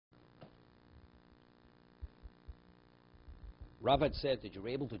Rav had said that you're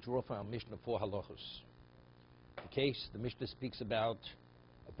able to draw from our Mishnah 4 halachos. In case the Mishnah speaks about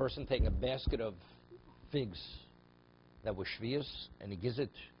a person taking a basket of figs that were shvius, and he gives it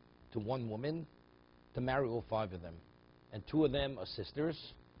to one woman to marry all 5 of them. And 2 of them are sisters.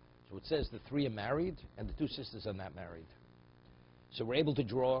 So it says the 3 are married, and the 2 sisters are not married. So we're able to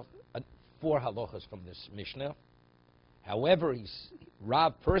draw 4 halachas from this Mishnah. However,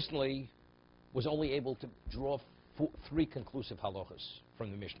 Rav personally was only able to draw 3 conclusive halachas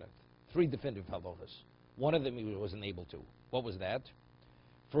from the Mishnah, 3 definitive halachas. One of them he wasn't able to. What was that?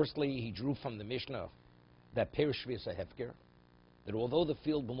 Firstly, he drew from the Mishnah that Peir Shvius a Hefker, that although the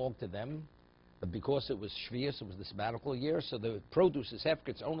field belonged to them, but because it was Shvius, it was the sabbatical year, so the produce is Hefker,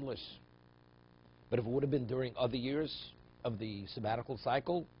 it's ownerless. But if it would have been during other years of the sabbatical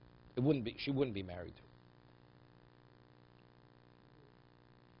cycle, she wouldn't be married.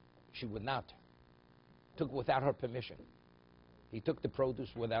 She would not. Took without her permission. He took the produce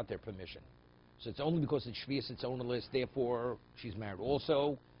without their permission. So it's only because it's Shvius, it's ownerless, therefore she's married.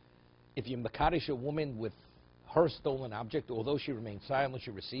 Also, if you Makadish a woman with her stolen object, although she remains silent, she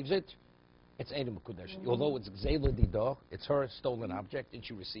receives it, it's Eidim Kudesh. Although it's Gzeila Didah, it's her stolen object, and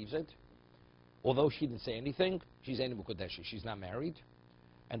she receives it. Although she didn't say anything, she's Eidim Kudesh. She's not married.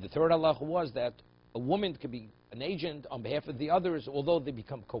 And the third halacha was that a woman could be an agent on behalf of the others, although they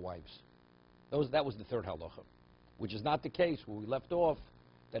become co-wives. That was the third halacha, which is not the case where we left off,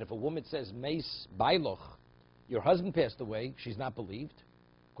 that if a woman says, Meis Bailoch, your husband passed away, she's not believed,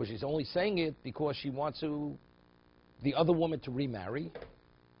 because she's only saying it because she wants the other woman to remarry,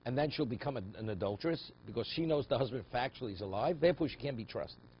 and then she'll become an adulteress, because she knows the husband factually is alive, therefore she can't be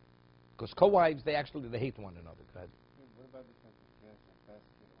trusted. Because co-wives, they hate one another. Go ahead. What about the fact that he has a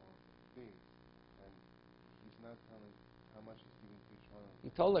basket of figs, and he's not telling how much he's giving to each one of them?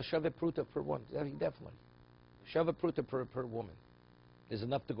 He told her, Shavet Pruta per one. Yeah, he definitely. Shavet Pruta per woman. There's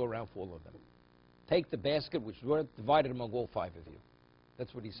enough to go around for all of them. Take the basket, which was divided among all 5 of you.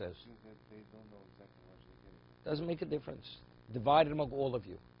 That's what he says. It seems that they don't know exactly how much they're getting. Doesn't make a difference. Divided among all of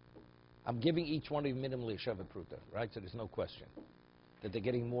you. I'm giving each one of you minimally a Shavet Pruta, right? So there's no question that they're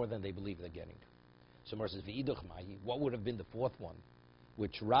getting more than they believe they're getting. So Mar says, V'iduch mahi, what would have been the 4th one?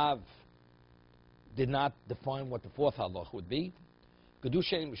 Which Rav did not define what the 4th halach would be.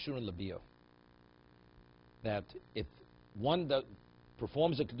 Kiddushin Mishurin Labiyah. That if one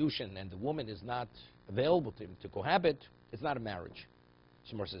performs a kiddushin and the woman is not available to him to cohabit, it's not a marriage.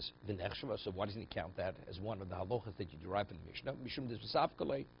 So Mar says, V'nechshava, so why doesn't he count that as one of the halachas that you derive from the Mishnah? Mishum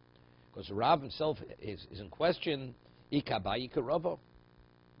Desvasavkalei. Because Rav himself is in question, Ika Abayi Ika Rava.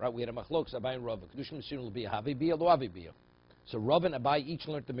 Right, we had a machlokes, Abayi and Rava. Kiddushin Mishurin Labiyah, Havi Biyah, Lo Havi Biyah. So Rav and Abayi each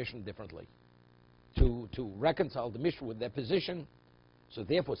learned the Mishnah differently to reconcile the Mishnah with their position. So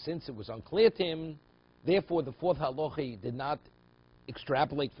therefore, since it was unclear to him, therefore the 4th halacha did not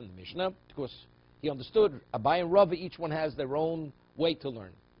extrapolate from the Mishnah, because he understood Abayi and Rava, each one has their own way to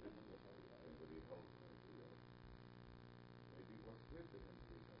learn.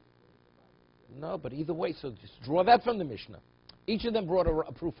 No, but either way, so just draw that from the Mishnah. Each of them brought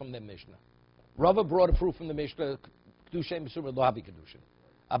a proof from their Mishnah. Rava brought a proof from the Mishnah, Kedushin Mesumah Lo Havi Kedushin.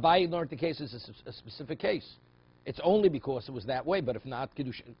 Abayi learned the case as a specific case. It's only because it was that way, but if not,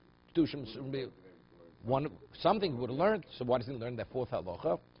 Kedushin Mesumah, something would have learned, so why doesn't he learn that 4th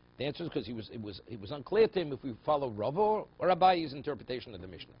halacha? The answer is because it was unclear to him if we follow Rava or Abayi's interpretation of the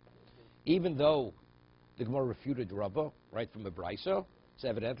Mishnah. Even though the Gemara refuted Rava, right, from a Brisa, so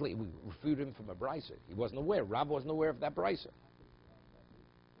evidently we refuted him from a Brisa. He wasn't aware. Rava wasn't aware of that Brisa.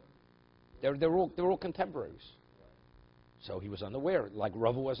 They're all contemporaries. So he was unaware. Like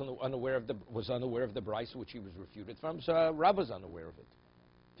Rava was unaware of the Brisa which he was refuted from. So Rava was unaware of it.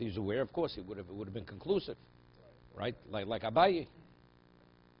 If he was aware, of course, it would have been conclusive, right? Like Abayi.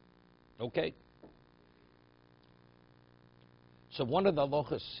 Okay. So one of the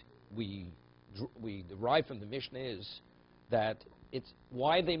halachas we derive from the Mishnah is that it's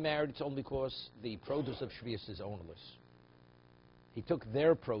why they married. It's only because the produce of Shvius is ownerless. He took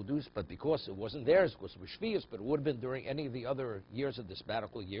their produce, but because it wasn't theirs, because it was Shvius, but it would have been during any of the other years of the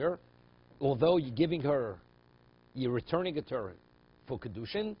sabbatical year. Although you're returning it to her for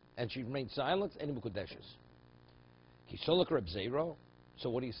Kedushin, and she remained silent, and Mukudeshes. Kisolak Reb Zero, so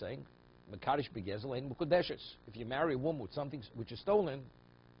what are you saying? Makadish Begezel and Mukudeshes. If you marry a woman with something which is stolen,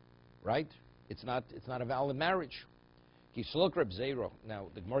 right, it's not a valid marriage. Kisolak Reb Zero. Now,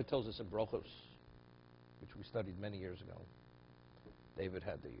 the Gemara tells us in Brochos, which we studied many years ago. David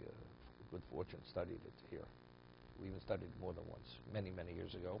had the good fortune, studied it here. We even studied it more than once, many, many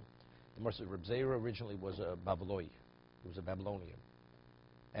years ago. The Gemara says Reb Zera originally was a Babyloi. He was a Babylonian.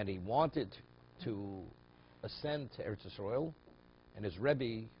 And he wanted to ascend to Eretz Yisrael, and his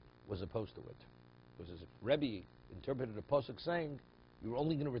Rebbe was opposed to it. Because his Rebbe interpreted the pasuk saying, you're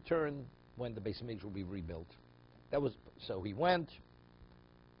only going to return when the Beis Hamikdash will be rebuilt. That was, so he went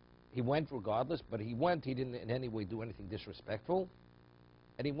regardless, but he didn't in any way do anything disrespectful,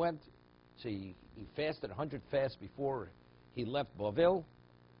 and he went, so he fasted 100 fasts before he left Bavel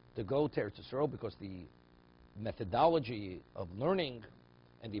to go to Eretz Yisrael, because the methodology of learning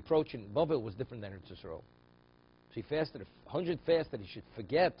and the approach in Bavel was different than Eretz Yisrael. So he fasted 100 fasts that he should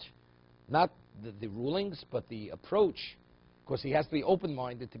forget, not the rulings, but the approach, because he has to be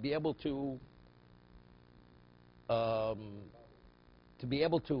open-minded to be able to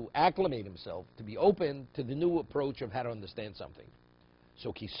acclimate himself, to be open to the new approach of how to understand something.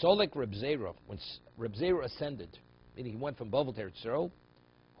 So Kisolek Reb Zera, when Reb Zera ascended, meaning he went from Bavel to Eretz Yisrael,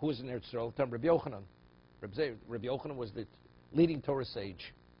 who was in Eretz Yisrael? Reb Yochanan. Reb Yochanan was the leading Torah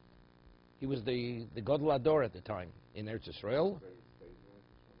sage. He was the Gadol Ador at the time in Eretz Yisrael.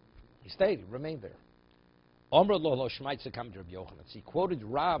 He stayed, he remained there. Omar lo lo shmaitze kam to Reb Yochanan. So he quoted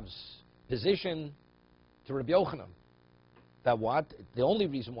Rav's position to Reb Yochanan. That what? The only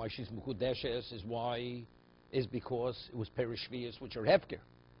reason why she's Mekudeshes is because it was Perishvias, which are Hefker.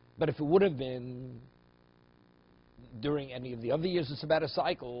 But if it would have been during any of the other years, it's about a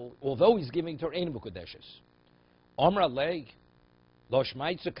cycle, although he's giving to her Ein Mekudeshes. Omar lei lo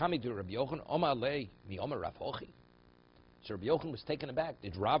shmaitze kam to Reb Yochanan. Omar lei mi Omar Rav Hochi. So Rabbi Yochanan was taken aback.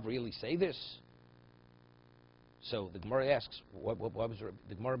 Did Rav really say this? So the Gemara asks, what was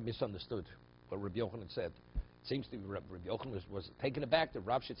the Gemara misunderstood what Rabbi Yochanan said? It seems to be Rabbi Yochanan was taken aback that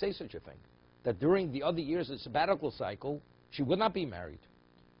Rav should say such a thing. That during the other years of the sabbatical cycle, she would not be married.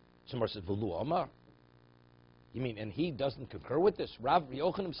 So Gemara says, V'lu Omar. You mean, and he doesn't concur with this? Rabbi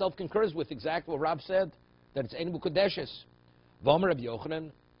Yochanan himself concurs with exactly what Rav said, that it's Ein Mukadeshes. V'Omar Rabbi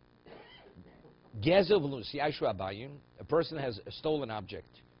Yochanan, a person has a stolen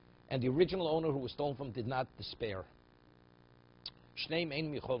object, and the original owner who was stolen from did not despair.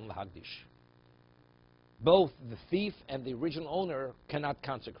 Both the thief and the original owner cannot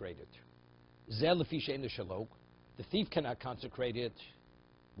consecrate it. The thief cannot consecrate it.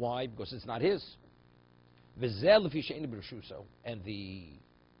 Why? Because it's not his. And the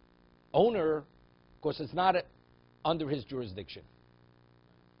owner, because it's not under his jurisdiction.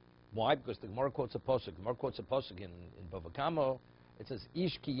 Why? Because the Gemara quotes a pasuk. The Gemara quotes a pasuk in Bava Kama. It says,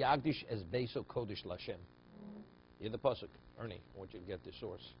 "Ish ki yagdish es beiso kodesh lashem." Hear the pasuk, Ernie. I want you to get the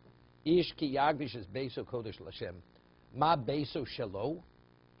source. Ish ki yagdish es beiso kodesh lashem. Ma beiso shelo,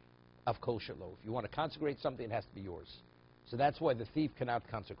 of kol shelo. If you want to consecrate something, it has to be yours. So that's why the thief cannot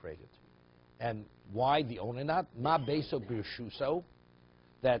consecrate it. And why the owner not? Ma beiso b'rishuso,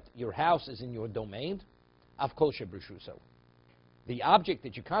 that your house is in your domain. Of kol sheb'rishuso. The object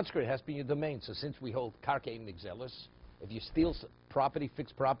that you consecrate has to be in your domain. So since we hold karka im nigzelis, if you steal property,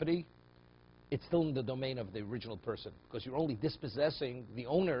 fixed property, it's still in the domain of the original person, because you're only dispossessing the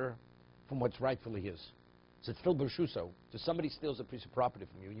owner from what's rightfully his. So it's still b'rishuso. So somebody steals a piece of property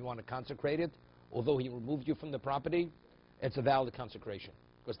from you, you want to consecrate it, although he removed you from the property, it's a valid consecration,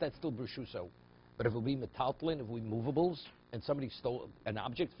 because that's still b'rishuso. But if it will be metaltlin, if it will be movables, and somebody stole an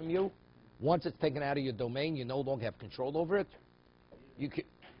object from you, once it's taken out of your domain, you no longer have control over it.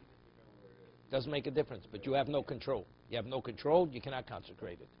 Doesn't make a difference, but you have no control. You have no control, you cannot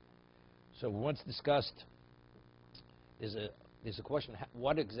consecrate it. So once discussed, there's a question,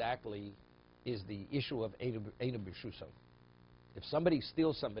 what exactly is the issue of Eina B'Shuso? If somebody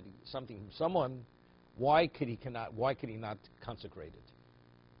steals something from someone, why could he not consecrate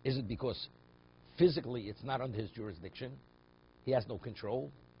it? Is it because physically it's not under his jurisdiction? He has no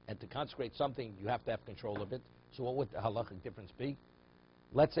control, and to consecrate something, you have to have control of it. So what would the halachic difference be?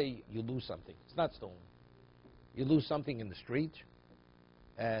 Let's say you lose something. It's not stolen. You lose something in the street,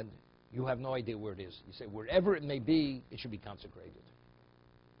 and you have no idea where it is. You say, wherever it may be, it should be consecrated.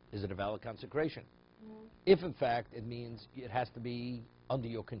 Is it a valid consecration? Mm-hmm. If, in fact, it means it has to be under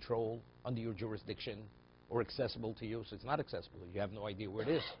your control, under your jurisdiction, or accessible to you, so it's not accessible. You have no idea where it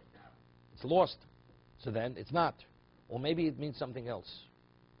is. It's lost. So then it's not. Or maybe it means something else.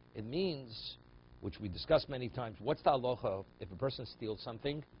 It means, which we discussed many times, what's the halacha if a person steals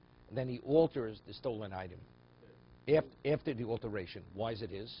something and then he alters the stolen item after the alteration? Why is it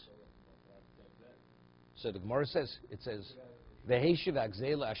his? So the Gemara says, it says, "Veheshiv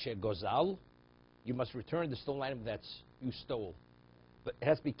agzela asher gozal," you must return the stolen item that's you stole, but it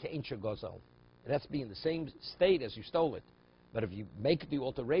has to be kein gozal. It has to be in the same state as you stole it. But if you make the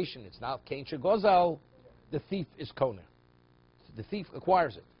alteration, it's not kein gozal. The thief is kona. The thief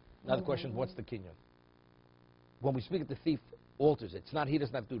acquires it. Now the question, what's the kinyan? When we speak of the thief alters it, it's not, he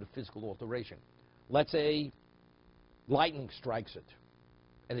doesn't have to do the physical alteration. Let's say lightning strikes it,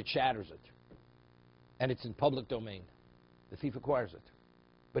 and it shatters it, and it's in public domain. The thief acquires it,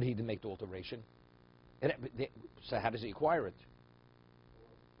 but he didn't make the alteration. So how does he acquire it?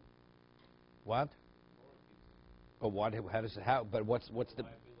 What? But what? How does it? How? But what's the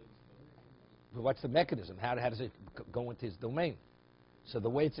mechanism? How does it go into his domain? So the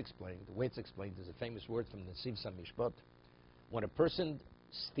way it's explained is a famous word from the Siv Samishpat. When a person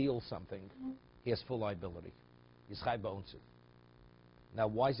steals something, he has full liability. He's chai ba'onsin. Now,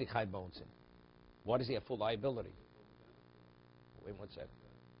 why is he chai ba'onsin? Why does he have full liability? Wait 1 second.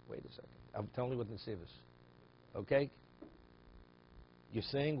 Wait a second. I'm telling you what the Siv is. Okay? You're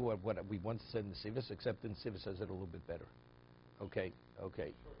saying what we once said in the Sivis, except in Sivis says it a little bit better. Okay,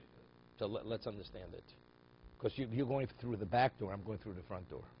 okay. So let's understand it. Because you're going through the back door, I'm going through the front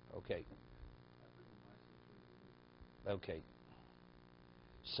door. Okay. Okay.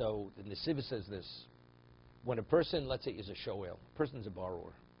 So the Sivis says this. When a person, let's say, is a shoel, a person's a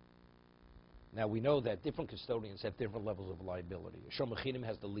borrower. Now we know that different custodians have different levels of liability. A shom mechinim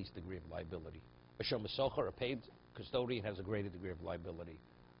has the least degree of liability. A shom mesocher, a paid custodian, has a greater degree of liability.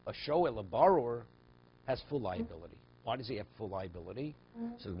 A shoel, a borrower, has full liability. Why does he have full liability?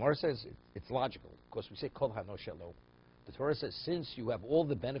 So the Gemara says it's logical. Of course, we say kol hano shelo. The Torah says since you have all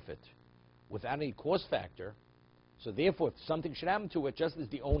the benefit without any cost factor, so therefore if something should happen to it, just as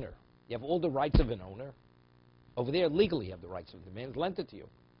the owner, you have all the rights of an owner. Over there, legally you have the rights of the man who's lent it to you.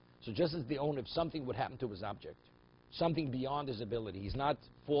 So just as the owner, if something would happen to his object, something beyond his ability, he's not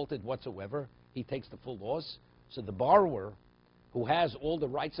faulted whatsoever, he takes the full loss. So the borrower, who has all the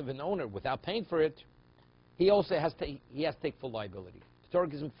rights of an owner without paying for it, he also has to take full liability. The Torah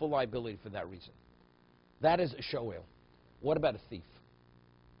gives him full liability for that reason. That is a shoel. What about a thief?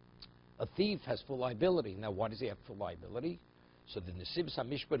 A thief has full liability. Now, why does he have full liability? So the Nesib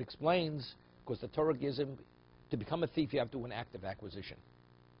Samishpat explains, because the Torah gives him, to become a thief, you have to do an act of acquisition.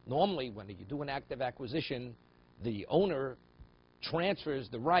 Normally, when you do an act of acquisition, the owner transfers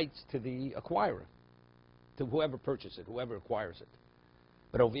the rights to the acquirer, to whoever purchases it, whoever acquires it.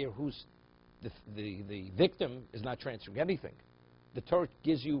 But over here, the victim is not transferring anything. The Torah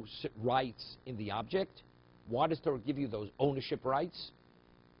gives you rights in the object. Why does Torah give you those ownership rights?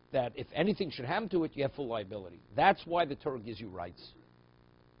 That if anything should happen to it, you have full liability. That's why the Torah gives you rights.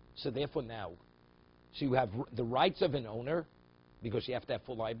 So therefore now, so you have the rights of an owner because you have to have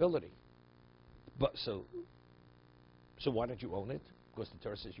full liability. But so why don't you own it? Because the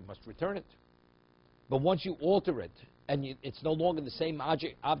Torah says you must return it. But once you alter it, and it's no longer the same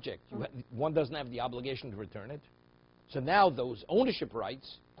object, one doesn't have the obligation to return it. So now those ownership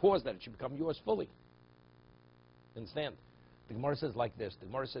rights cause that it should become yours fully. Understand? The Gemara says like this. The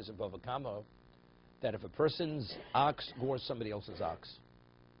Gemara says in Bava Kama that if a person's ox gores somebody else's ox,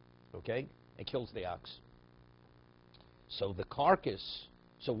 okay, and kills the ox, so the carcass,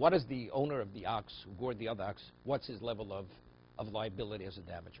 so what is the owner of the ox who gored the other ox, what's his level of liability as a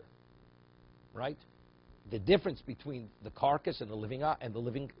damager? Right? The difference between the carcass and the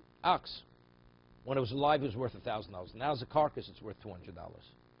living ox. When it was alive, it was worth $1,000. Now as a carcass, it's worth $200. So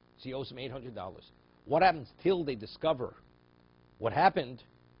he owes him $800. What happens till they discover what happened?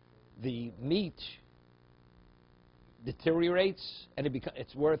 The meat deteriorates, and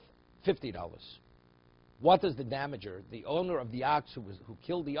it's worth $50. What does the damager, the owner of the ox who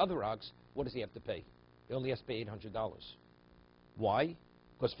killed the other ox, what does he have to pay? He only has to pay $800. Why?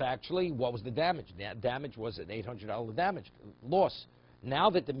 Because factually, what was the damage? The damage was an $800 damage, loss.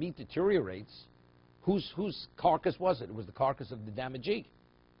 Now that the meat deteriorates, whose carcass was it? It was the carcass of the damagee.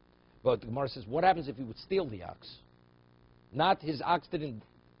 But the Gemara says, what happens if he would steal the ox? Not his ox didn't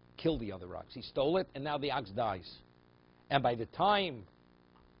kill the other ox. He stole it, and now the ox dies. And by the time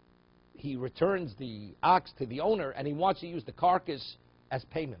he returns the ox to the owner, and he wants to use the carcass as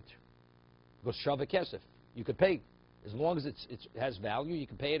payment, because shava kesef, you could pay. As long as it has value, you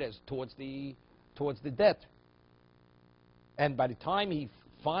can pay it as towards the debt. And by the time he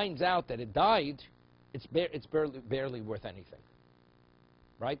finds out that it died, it's barely worth anything.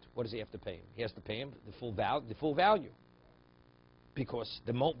 Right? What does he have to pay him? He has to pay him the full value. Because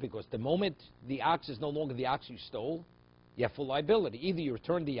the moment the ox is no longer the ox you stole, you have full liability. Either you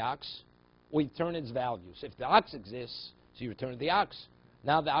return the ox or you return its value. So if the ox exists, so you return the ox.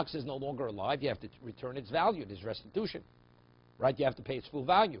 Now the ox is no longer alive, you have to return its value, there's restitution. Right? You have to pay its full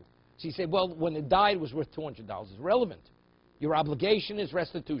value. So you say, well, when it died, it was worth $200. It's relevant. Your obligation is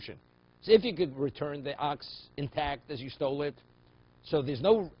restitution. So if you could return the ox intact as you stole it, so there's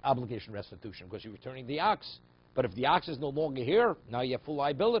no obligation restitution because you're returning the ox. But if the ox is no longer here, now you have full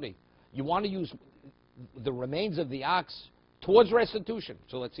liability. You want to use the remains of the ox towards restitution.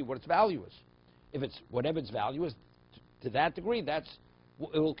 So let's see what its value is. If it's whatever its value is, To that degree, it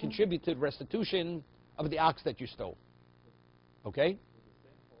will contribute to the restitution of the ox that you stole. Okay?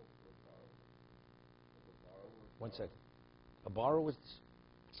 One second. A borrower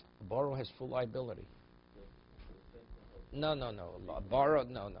has full liability. No. A borrower,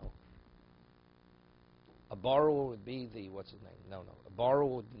 no. A borrower would be what's his name? No. A borrower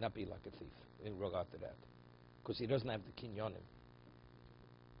would not be like a thief in regard to that, because he doesn't have the kinyonim.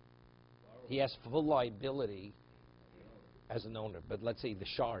 He has full liability as an owner. But let's say the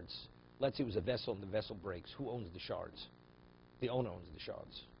shards. Let's say it was a vessel and the vessel breaks. Who owns the shards? The owner owns the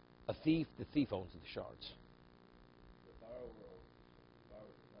shards. A thief, the thief owns the shards.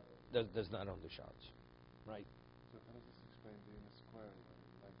 Does not own the shards, right? So how does this explain the inner square?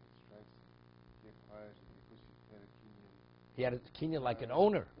 Like it strikes, he acquires it because he had a kinyan. He had a kinyan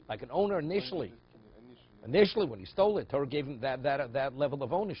like an owner initially. Initially, when he stole it, Torah gave him that level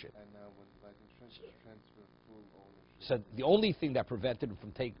of ownership. And now when like insurance transfer full ownership. So the only thing that prevented him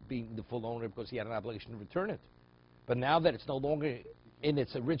from being the full owner because he had an obligation to return it. But now that it's no longer in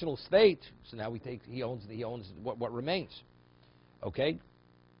its original state, so now he owns what remains. Okay.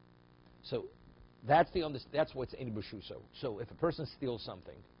 So that's what's in B'shuso. So if a person steals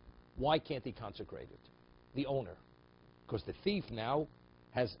something, why can't he consecrate it? The owner. Because the thief now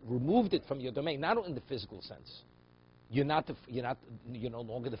has removed it from your domain, not in the physical sense. You're no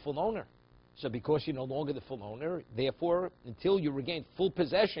longer the full owner. So because you're no longer the full owner, therefore, until you regain full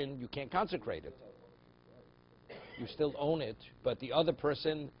possession, you can't consecrate it. You still own it, but the other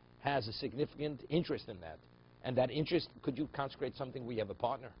person has a significant interest in that. And that interest, could you consecrate something where you have a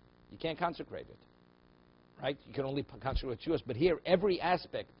partner? You can't consecrate it, right? You can only consecrate what's yours. But here, every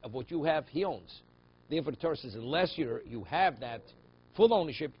aspect of what you have, he owns. Therefore, the Torah says, unless you have that full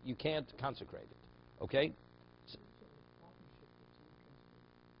ownership, you can't consecrate it. Okay? So,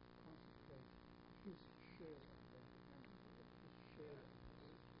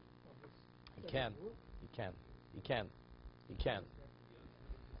 he can.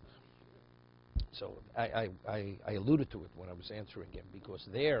 So I alluded to it when I was answering him, because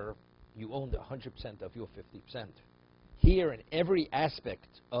there you owned 100% of your 50%. Here, in every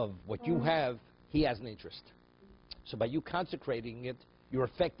aspect of what you have, he has an interest. So by you consecrating it, you're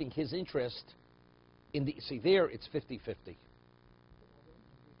affecting his interest in the, see there, it's 50-50.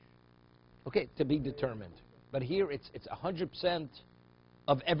 Okay, to be determined. But here it's 100%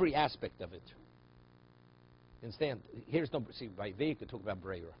 of every aspect of it. Understand? Here's no, see, by there you could talk about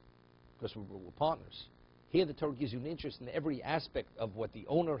Breira, because we're partners. Here the Torah gives you an interest in every aspect of what the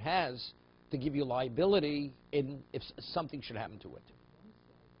owner has to give you liability in if something should happen to it.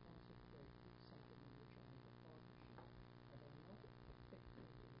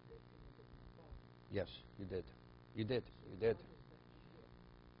 Yes, you did. You did. You did.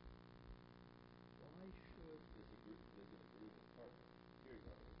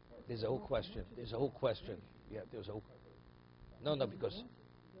 There's a whole question. There's a whole question. Yeah, there's a whole. No, because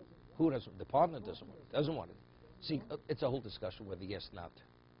who doesn't? The partner doesn't want it. See, it's a whole discussion whether yes, not.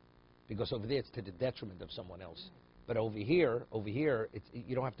 Because over there it's to the detriment of someone else. But over here, it's,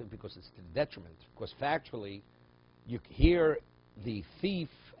 you don't have to, because it's to the detriment. Because factually, here the thief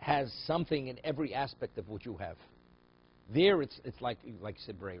has something in every aspect of what you have. There it's like you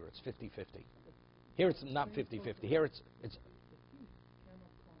said, Breyer, it's 50-50. Here it's not 50-50. Here it's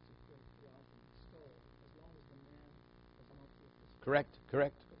correct.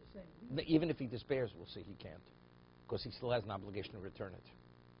 Even if he despairs, we'll see he can't, because he still has an obligation to return it.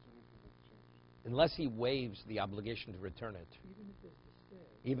 Unless he waives the obligation to return it.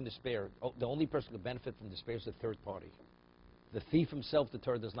 Even despair. Oh, the only person who can benefit from despair is the third party. The thief himself, the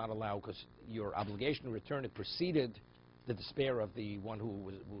Torah does not allow, because your obligation to return it preceded the despair of the one who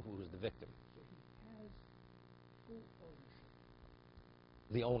was the victim.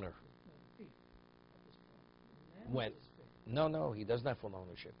 The owner. When? No, he doesn't have full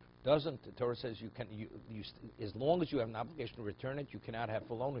ownership. Doesn't. The Torah says you can. As long as you have an obligation to return it, you cannot have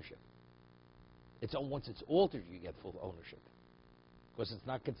full ownership. It's once it's altered, you get full ownership, because it's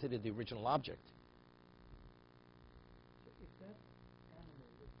not considered the original object.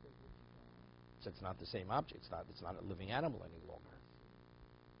 So it's not the same object. It's not a living animal any longer.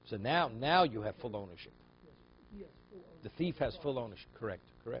 So now you have full ownership. The thief has full ownership. Correct.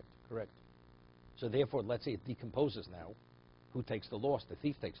 So therefore, let's say it decomposes now. Who takes the loss? The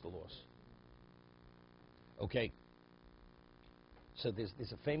thief takes the loss. Okay. So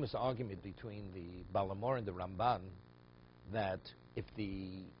there's a famous argument between the Balamor and the Ramban that if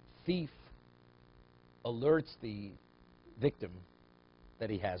the thief alerts the victim that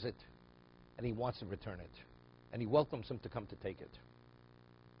he has it, and he wants to return it, and he welcomes him to come to take it,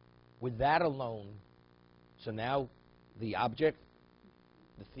 with that alone, so now the object,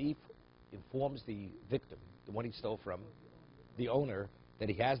 the thief informs the victim, the one he stole from, the owner, that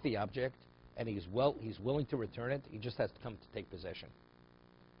he has the object and he's willing to return it. He just has to come to take possession.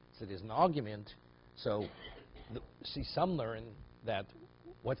 So there's an argument. So see, some learn that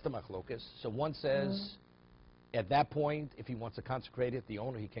what's the machlokas? So one says at that point, if he wants to consecrate it, the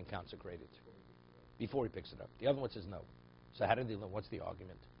owner, he can consecrate it before he picks it up. The other one says no. So how do they learn? What's the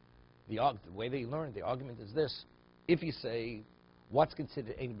argument? The way they learn, the argument is this. If you say, what's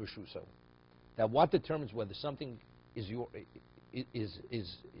considered ein b'shuso? That what determines whether something is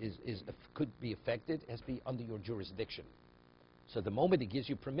could be affected has to be under your jurisdiction. So the moment he gives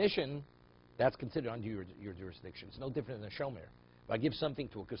you permission, that's considered under your jurisdiction. It's no different than a shomer. If I give something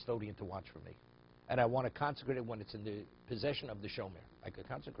to a custodian to watch for me, and I want to consecrate it when it's in the possession of the shomer, I could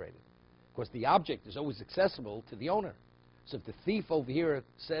consecrate it. Of course, the object is always accessible to the owner. So if the thief over here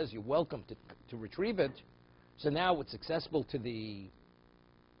says you're welcome to retrieve it, so now it's accessible to the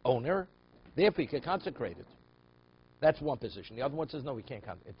owner, therefore he can consecrate it. That's one position. The other one says no, he can't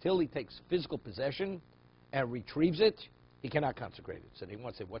consecrate. Until he takes physical possession and retrieves it, he cannot consecrate it. So they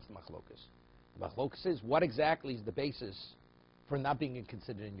want to say, what's the machlokas? The machlokas is, what exactly is the basis for not being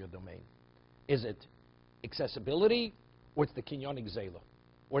considered in your domain? Is it accessibility, or it's the kinyonik zela?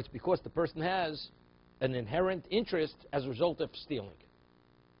 Or it's because the person has an inherent interest as a result of stealing.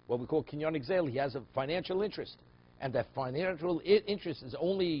 What we call kinyonik zela, he has a financial interest. And that financial interest is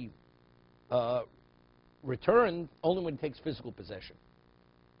only returned only when he takes physical possession.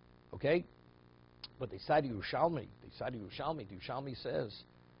 Okay? But they cite Yerushalmi. The Yerushalmi says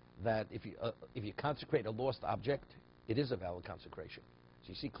that if you consecrate a lost object, it is a valid consecration. So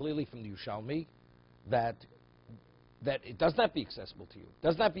you see clearly from the Yerushalmi that it does not be accessible to you,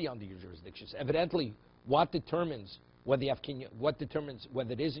 does not be under your jurisdiction. So evidently, what determines whether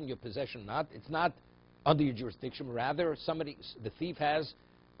whether it is in your possession or not? It's not under your jurisdiction. Rather, the thief has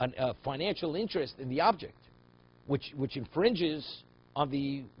a financial interest in the object, which infringes on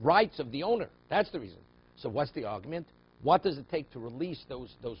the rights of the owner. That's the reason. So what's the argument? What does it take to release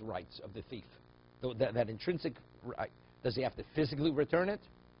those rights of the thief? That intrinsic right. Does he have to physically return it?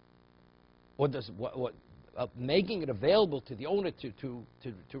 Or does making it available to the owner to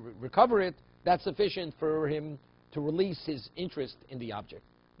recover it, that's sufficient for him to release his interest in the object?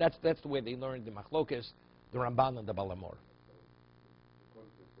 That's the way they learned the machlokas, the Ramban and the Balamor.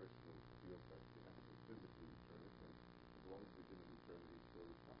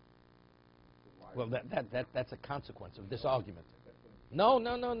 Well, that's a consequence of this argument.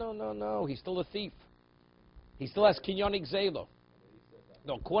 No. He's still a thief. He still has kinyonik zelo.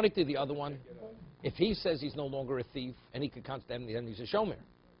 No, according to the other one, if he says he's no longer a thief and he can consecrate, then he's a shomer.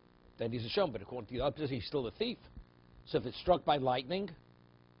 Then he's a shomer. But according to the other, he's still a thief. So if it's struck by lightning,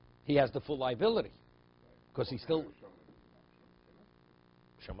 he has the full liability because he's still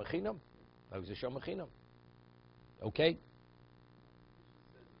shomer chinam. He's a shomer chinam. Okay.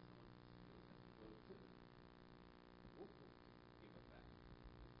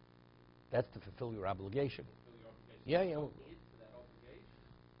 That's to fulfill your obligation. Yeah.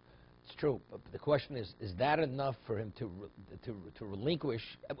 It's true, but the question is that enough for him to relinquish?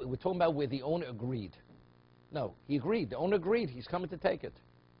 We're talking about where the owner agreed. No, he agreed. The owner agreed. He's coming to take it.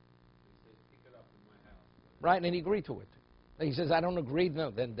 He says, pick it up in my house. Right, and he agreed to it. And he says, I don't agree.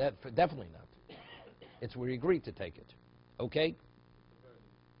 No, then definitely not. It's where he agreed to take it. Okay?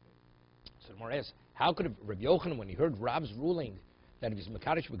 So the Gemara asks, how could Rabbi Yochanan, when he heard Rav's ruling, that if he's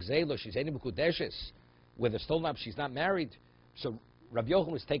Mekadosh B'Gzeilah, she's Eini B'Kudeshes, with a stolen up, she's not married. So Rabbi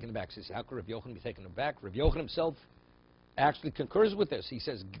Yochanan was taken aback. He says, how could Rabbi Yochanan be taken aback? Rabbi Yochanan himself actually concurs with this. He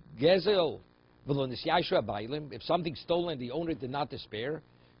says, Gezel v'lo nisyashu habaylim, if something's stolen, the owner did not despair.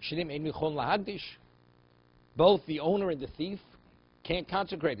 Shnim ein michon lahagdish. Both the owner and the thief can't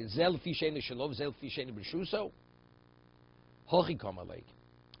consecrate it. Zel fi sheini shalov, zel fi sheini b'shuso. Hochi kamalei.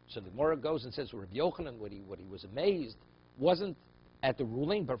 So the Gemara goes and says, Rabbi Yochanan, what he was amazed wasn't at the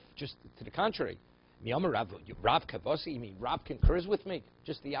ruling, but just to the contrary. Rav Kavosi, you mean Rav concurs with me?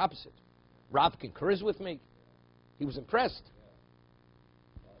 Just the opposite. Rav concurs with me. He was impressed.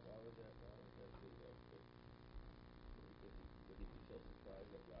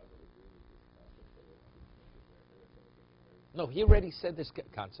 No, he already said this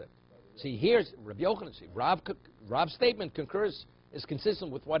concept. See, here's Rabbi Yochanan. See, Rav's statement concurs, is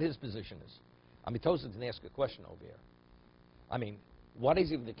consistent with what his position is. I mean, Tosafos didn't ask a question over here. I mean, what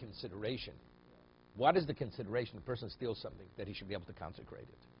is even the consideration? What is the consideration? The person steals something that he should be able to consecrate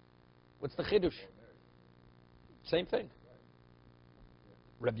it. What's the chiddush? Same thing.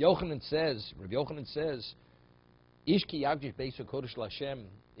 Rabbi Yochanan says, Ish ki yagdish beisu kodesh l'Hashem.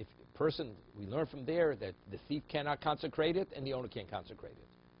 If a person, we learn from there that the thief cannot consecrate it and the owner can't consecrate it.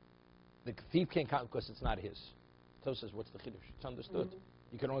 The thief can't because it's not his. Tos says, what's the chiddush? It's understood.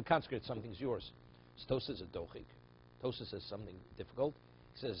 You can only consecrate something's yours. Tos says a dochik. Tos says something difficult.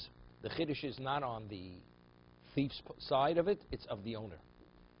 He says the chiddush is not on the thief's side of it, it's of the owner.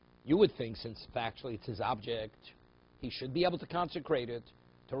 You would think, since factually it's his object, he should be able to consecrate it.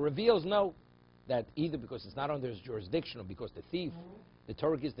 Torah reveals no, that either because it's not under his jurisdiction or because the thief, the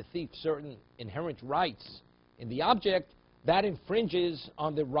Torah gives the thief certain inherent rights in the object, that infringes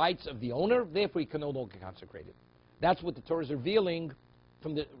on the rights of the owner, therefore he can no longer consecrate it. That's what the Torah is revealing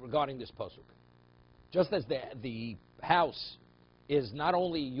regarding this pasuk. Just as the house is not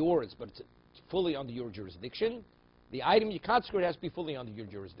only yours, but it's fully under your jurisdiction, the item you consecrate has to be fully under your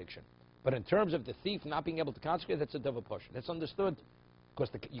jurisdiction. But in terms of the thief not being able to consecrate, that's a double portion. That's understood, because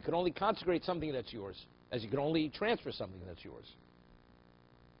you can only consecrate something that's yours, as you can only transfer something that's yours.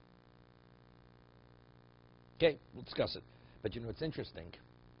 Okay, we'll discuss it. But you know what's interesting?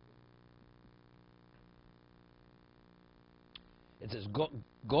 It says,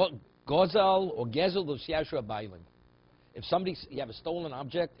 Gozal or Gezel Lusyashu Abailin. If you have a stolen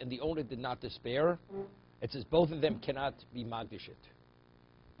object and the owner did not despair, it says both of them cannot be magdish it.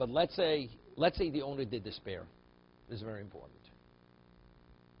 But let's say the owner did despair. This is very important.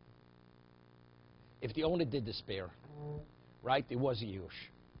 If the owner did despair, right, there was a yush,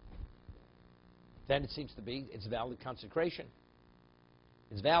 then it seems to be it's valid consecration.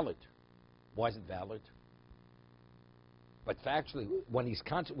 It's valid. Why is it valid? But factually, when he's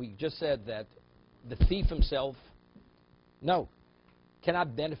we just said that the thief himself,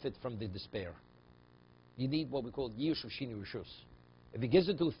 cannot benefit from the despair. You need what we call Yishu Shini Rishus. If he gives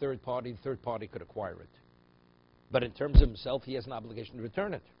it to a third party, the third party could acquire it. But in terms of himself, he has an obligation to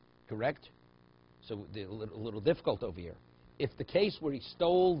return it. Correct? So a little difficult over here. If the case where he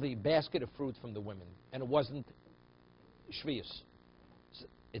stole the basket of fruit from the women, and it wasn't Shvius,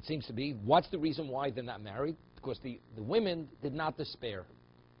 it seems to be, what's the reason why they're not married? Because the women did not despair.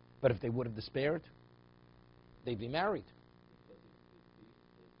 But if they would have despaired, they'd be married.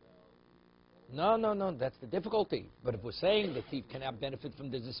 No, that's the difficulty. But if we're saying the thief cannot benefit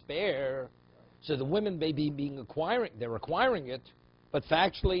from the despair, so the women may be they're acquiring it, but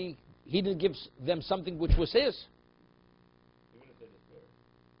factually, he didn't give them something which was his.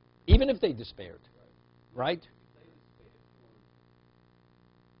 Even if they despaired. Right?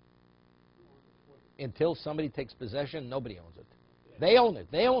 Until somebody takes possession, nobody owns it. They own it.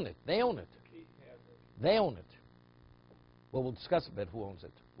 They own it. They own it. They own it. Well, we'll discuss a bit who owns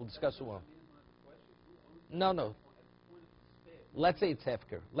it. We'll discuss who owns it. No. Let's say it's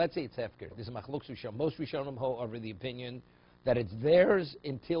Hefker. Let's say it's Hefker. This is Machlok Rishonim. Most Rishonim are of the opinion that it's theirs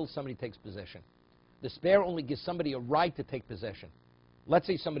until somebody takes possession. The spare only gives somebody a right to take possession. Let's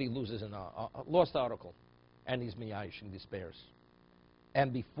say somebody loses a lost article, and he's miyayish and despairs.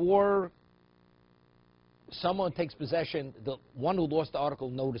 And before someone takes possession, the one who lost the article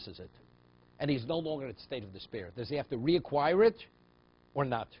notices it, and he's no longer in a state of despair. Does he have to reacquire it or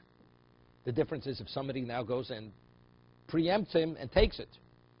not? The difference is if somebody now goes and preempts him and takes it.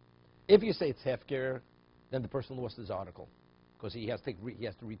 If you say it's hefker, then the person lost his article because he has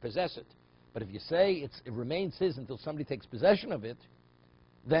to repossess it. But if you say it remains his until somebody takes possession of it,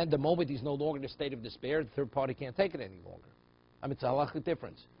 then the moment he's no longer in a state of despair, the third party can't take it any longer. I mean, it's a halachic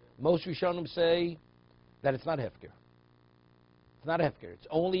difference. Most Rishonim say that it's not hefker. It's not hefker. It's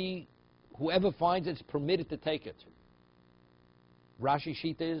only whoever finds it's permitted to take it. Rashi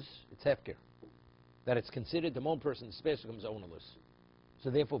sheet is it's hefker. That it's considered the moment person space becomes ownerless.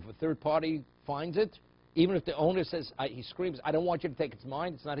 So therefore, if a third party finds it, even if the owner says, he screams, I don't want you to take it, it's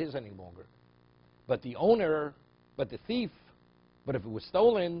mine, it's not his any longer. But the owner, but the thief, but if it was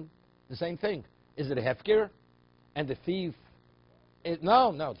stolen, the same thing. Is it a hefker? And the thief,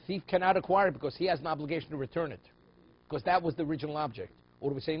 no, the thief cannot acquire it because he has an obligation to return it. Because that was the original object.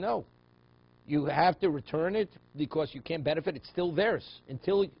 Or do we say no? You have to return it because you can't benefit, it's still theirs.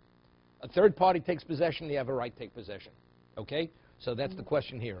 Until a third party takes possession, you have a right to take possession. Okay? So that's the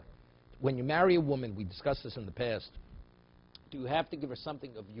question here. When you marry a woman, we discussed this in the past, do you have to give her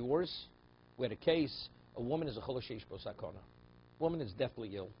something of yours? We had a case, a woman is a choloshesh bosakona. Woman is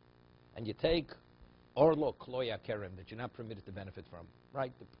deathly ill. And you take orlo kloya kerem that you're not permitted to benefit from,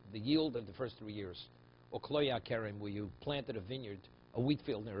 right? The yield of the first 3 years. Or kloya kerem where you planted a vineyard, a wheat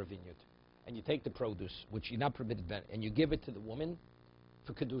field near a vineyard. And you take the produce, which you're not permitted to, and you give it to the woman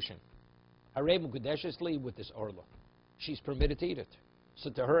for kiddushin. Harei mukudeshesli with this orlo. She's permitted to eat it. So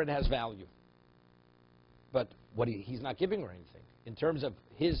to her it has value. But he's not giving her anything. In terms of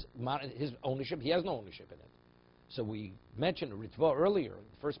his ownership, he has no ownership in it. So we mentioned Ritva earlier,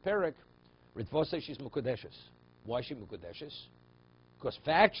 the first parak. Ritva says she's Mukadeshes. Why is she Mukadeshes? Because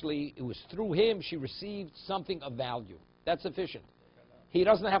factually, it was through him she received something of value. That's sufficient. He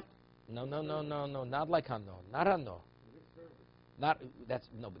doesn't have... No, not like Hano. Not Hano. Not, that's,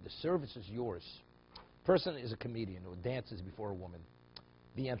 no, but the service is yours. Person is a comedian who dances before a woman.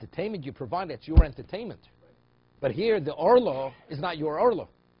 The entertainment you provide, that's your entertainment. But here, the orlo is not your orlo.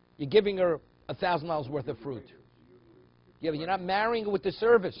 You're giving her $1,000 worth of fruit. Yeah, but you're not marrying her with the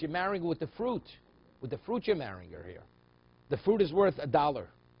service. You're marrying her with the fruit. With the fruit, you're marrying her here. The fruit is worth $1.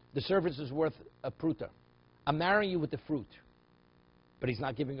 The service is worth a pruta. I'm marrying you with the fruit. But he's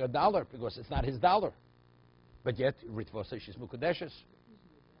not giving her $1 because it's not his dollar. But yet, Ritva says she's Mukadeshes.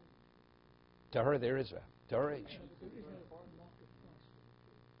 To her, there is a. To her,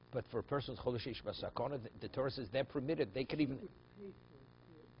 but for a person's Chodesh Basakona, the Torah says they're permitted. They could even.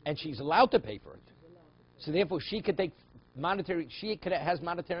 And she's allowed to pay for it. So therefore, she could take monetary. Has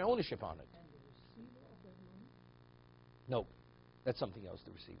monetary ownership on it. No, that's something else.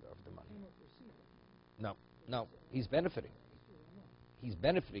 The receiver of the money. No, he's benefiting. He's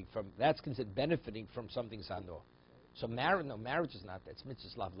benefiting from. That's considered benefiting from something sando. So marriage is not that. It's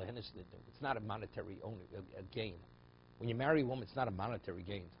mitzvah lav lehenis. It's not a monetary a gain. When you marry a woman, it's not a monetary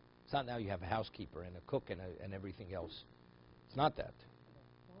gain. It's not now you have a housekeeper and a cook and everything else. It's not that.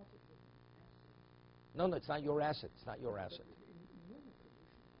 No, it's not your asset. It's not your asset.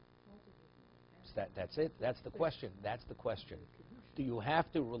 That's it. That's the question. That's the question. Do you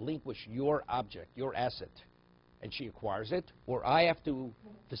have to relinquish your object, your asset, and she acquires it, or I have to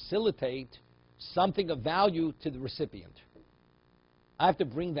facilitate something of value to the recipient? I have to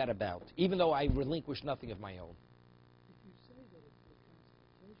bring that about, even though I relinquish nothing of my own.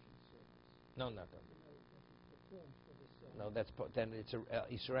 No, then it's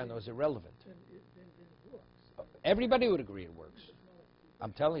Israel is irrelevant. Everybody would agree it works.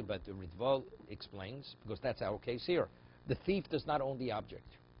 I'm telling you, but the Ritva explains, because that's our case here. The thief does not own the object,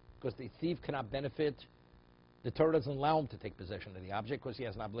 because the thief cannot benefit. The Torah doesn't allow him to take possession of the object because he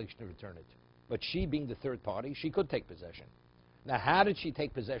has an obligation to return it. But she, being the third party, she could take possession. Now, how did she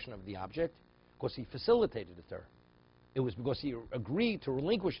take possession of the object? Because he facilitated it to her. It was because he agreed to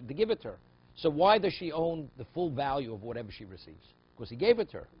relinquish it, to give it to her. So why does she own the full value of whatever she receives? Because he gave it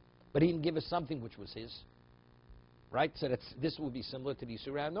to her. But he didn't give her something which was his. Right? So this would be similar to the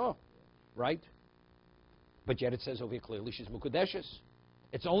Yisura no. Right? But yet it says over here clearly she's Mukadeshes.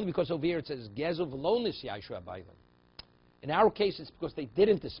 It's only because over here it says Gezu v'lonis Yaishu abayim. In our case, it's because they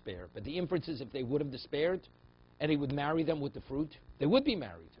didn't despair. But the inference is if they would have despaired and he would marry them with the fruit, they would be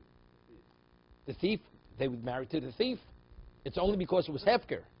married. The thief, they would marry to the thief. It's only because it was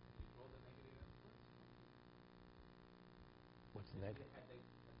Hefker. What's the negative?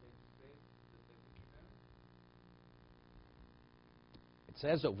 It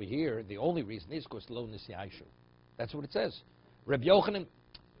says over here, the only reason is because lo nisyaishu. That's what it says. Reb Yochanan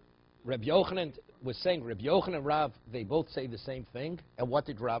was saying, Reb Yochanan and Rav, they both say the same thing. And what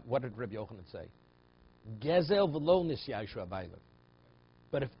did Reb Yochanan say? Gezel v'lo nisyaishu abayim.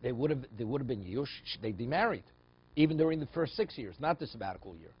 But if they would have been Yush, they'd be married, even during the first 6 years, not the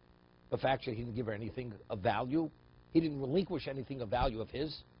sabbatical year. The fact that he didn't give her anything of value, he didn't relinquish anything of value of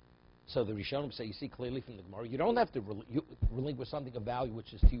his. So the Rishonim say, you see clearly from the Gemara, you don't have to relinquish something of value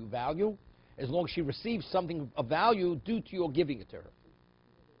which is to you value, as long as she receives something of value due to your giving it to her.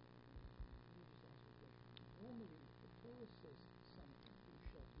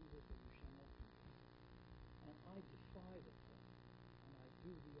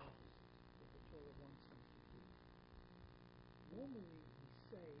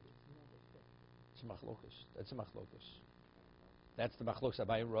 It's machlokus. That's a machlokus. That's the machlokus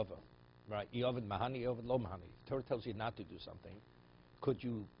Abai and Rava. Right? Yovad mahani, Yovad lo mahani. If the Torah tells you not to do something, could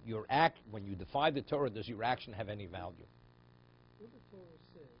you, when you defy the Torah, does your action have any value? What the Torah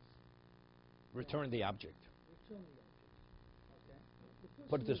says, return the object. Return the object. Okay.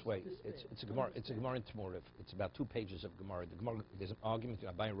 Put it this way, it's a Gemara in Tmorif. It's about 2 pages of Gemara. There's an argument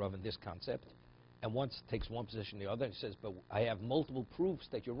between Abai and Rav in this concept, and one takes one position, the other, and says, but I have multiple proofs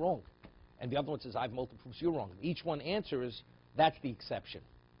that you're wrong. And the other one says, I have multiple proofs you're wrong. Each one answers, that's the exception.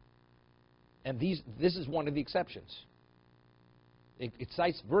 And this is one of the exceptions. It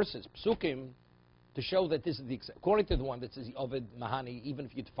cites verses, psukim, to show that this is the exception. According to the one that says, Ovid Mahani, even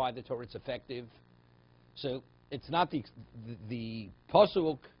if you defy the Torah, it's effective. So it's not the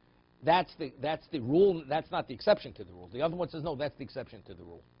pasuk, that's the rule, that's not the exception to the rule. The other one says, no, that's the exception to the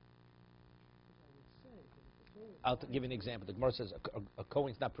rule. I'll give you an example. The Gemara says a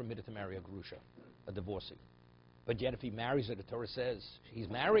Kohen's not permitted to marry a Grusha, a divorcee. But yet if he marries her, the Torah says he's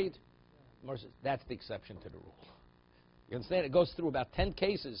married. The Gemara says that's the exception to the rule. You understand? It goes through about 10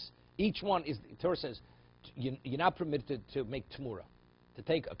 cases. Each one is, the Torah says, you're not permitted to make Tmura. To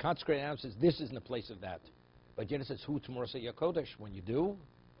take a consecrated animal, says this is in the place of that. But Yonah says, Hu Tmura say Yakodesh. When you do,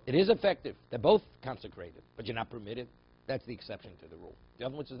 it is effective. They're both consecrated, but you're not permitted. That's the exception to the rule. The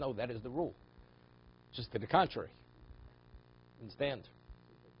other one says, no, that is the rule. Just to the contrary. Understand?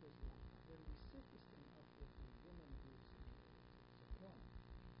 When we set this thing up with the woman who's supplying,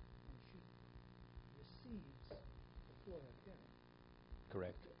 and she receives before her parent,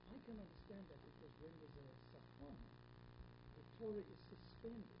 Correct. I can understand that because when there's a safon, the Torah is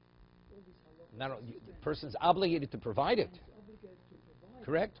suspended. All these halachas Not, are the suspended. person's obligated to provide it. And he's obligated to provide.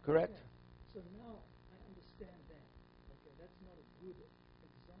 Correct, it. correct. Okay. So now I understand that. Okay, that's not a good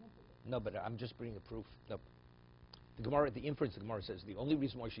example. No, but I'm just bringing a proof. No. The Gemara, the inference of the Gemara says the only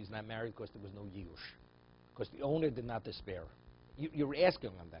reason why she's not married because there was no Yush. Because the owner did not despair. You're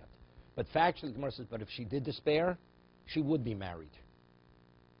asking on that. But factually, the Gemara says, but if she did despair, she would be married.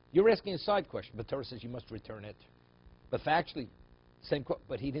 You're asking a side question, but Torah says you must return it. But factually,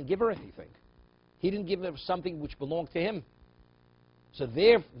 but he didn't give her anything. He didn't give her something which belonged to him. So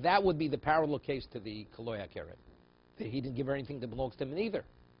there, that would be the parallel case to the Kaloya Keret. He didn't give her anything that belongs to him either.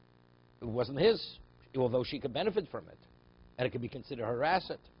 It wasn't his, although she could benefit from it. And it could be considered her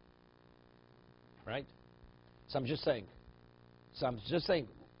asset. Right? So I'm just saying.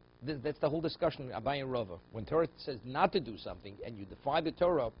 That's the whole discussion in Abai and Rava. When Torah says not to do something, and you defy the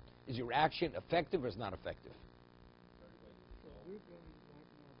Torah, is your action effective or is not effective? So we're going right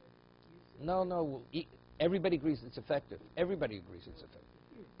now that he's No. Everybody agrees it's effective. Everybody agrees it's effective.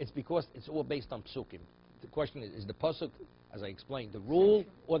 It's because it's all based on psukim. The question is the pasuk, as I explained, the rule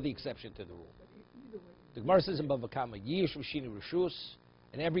or the exception to the rule? either way. The Gemara says in Bava Kama, Yish Rishini Rishus.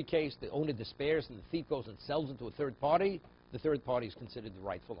 In every case, the owner despairs and the thief goes and sells it to a third party. The third party is considered the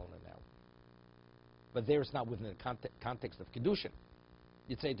rightful owner now. But there it's not within the context of kiddushin.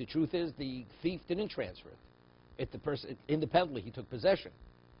 You'd say the truth is the thief didn't transfer it. The person independently he took possession.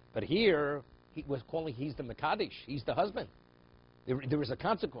 But here he was calling he's the Mekadesh, he's the husband. There is a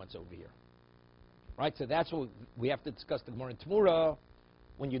consequence over here. Right? So that's what we have to discuss the Gemara in Tmura.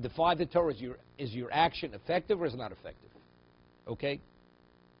 When you defy the Torah, is your action effective or is it not effective? Okay?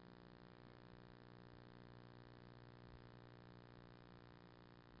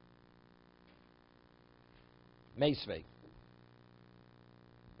 Meisvei.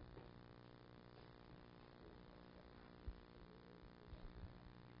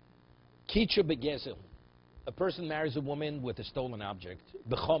 Kicha begezel. A person marries a woman with a stolen object.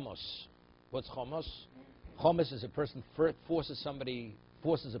 Bechomos. What's chomos? Chomos is a person forces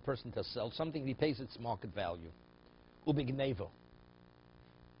a person to sell something, he pays its market value. Ubignevo.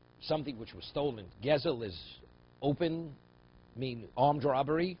 Something which was stolen. Gezel is open, mean armed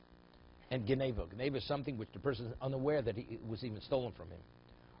robbery. And Geneva. Geneva is something which the person is unaware that it was even stolen from him.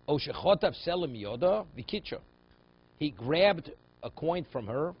 Oshechotav selim yoda vikicha. He grabbed a coin from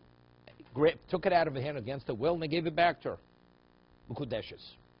her, took it out of her hand against her will, and they gave it back to her. Mukudeshes.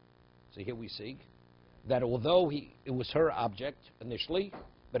 So here we see that although it was her object initially,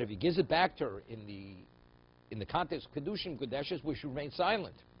 but if he gives it back to her in the context of kiddushin kudeshes, we should remain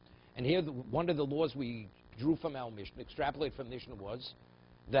silent. And here one of the laws we drew from our Mishnah, extrapolated from the Mishnah, was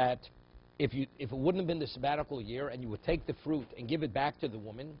that if it wouldn't have been the sabbatical year and you would take the fruit and give it back to the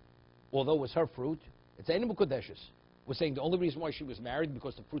woman, although it was her fruit, it's animal kodeshes. We're saying the only reason why she was married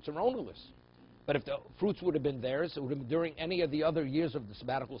because the fruits are ownerless. But if the fruits would have been theirs, it would have been during any of the other years of the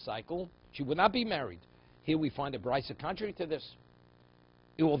sabbatical cycle, she would not be married. Here we find a brisa contrary to this.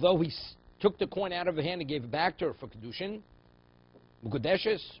 Although he took the coin out of her hand and gave it back to her for kiddushin,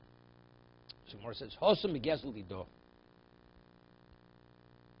 kodeshes, so Gemara says, Hosam megezel lido.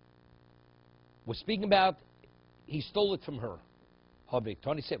 We're speaking about he stole it from her.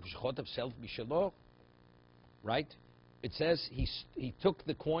 Right? It says he took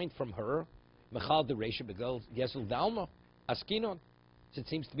the coin from her. So it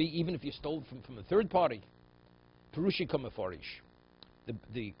seems to be even if you stole it from a third party.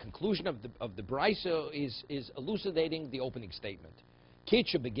 The conclusion of the brisa is elucidating the opening statement.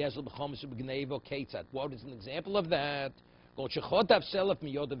 What is an example of that?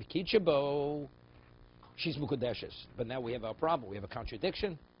 She's mukudeshes. But now we have our problem. We have a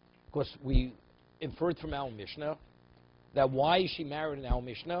contradiction. Because we inferred from our Mishnah that why is she married in our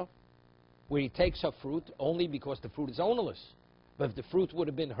Mishnah? Where he takes her fruit only because the fruit is ownerless. But if the fruit would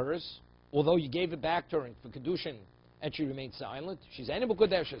have been hers, although you gave it back to her for kiddushin and she remained silent, she's any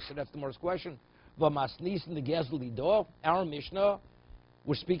mukudeshes. So that's the most question. Our Mishnah,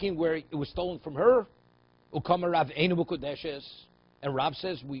 we're speaking where it was stolen from her. Ukama Rav Einu Mukudeshes. And Rav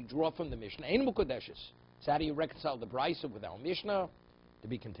says we draw from the Mishnah Einu Mukudeshes. So how do you reconcile the Brisa with our Mishnah? To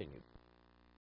be continued.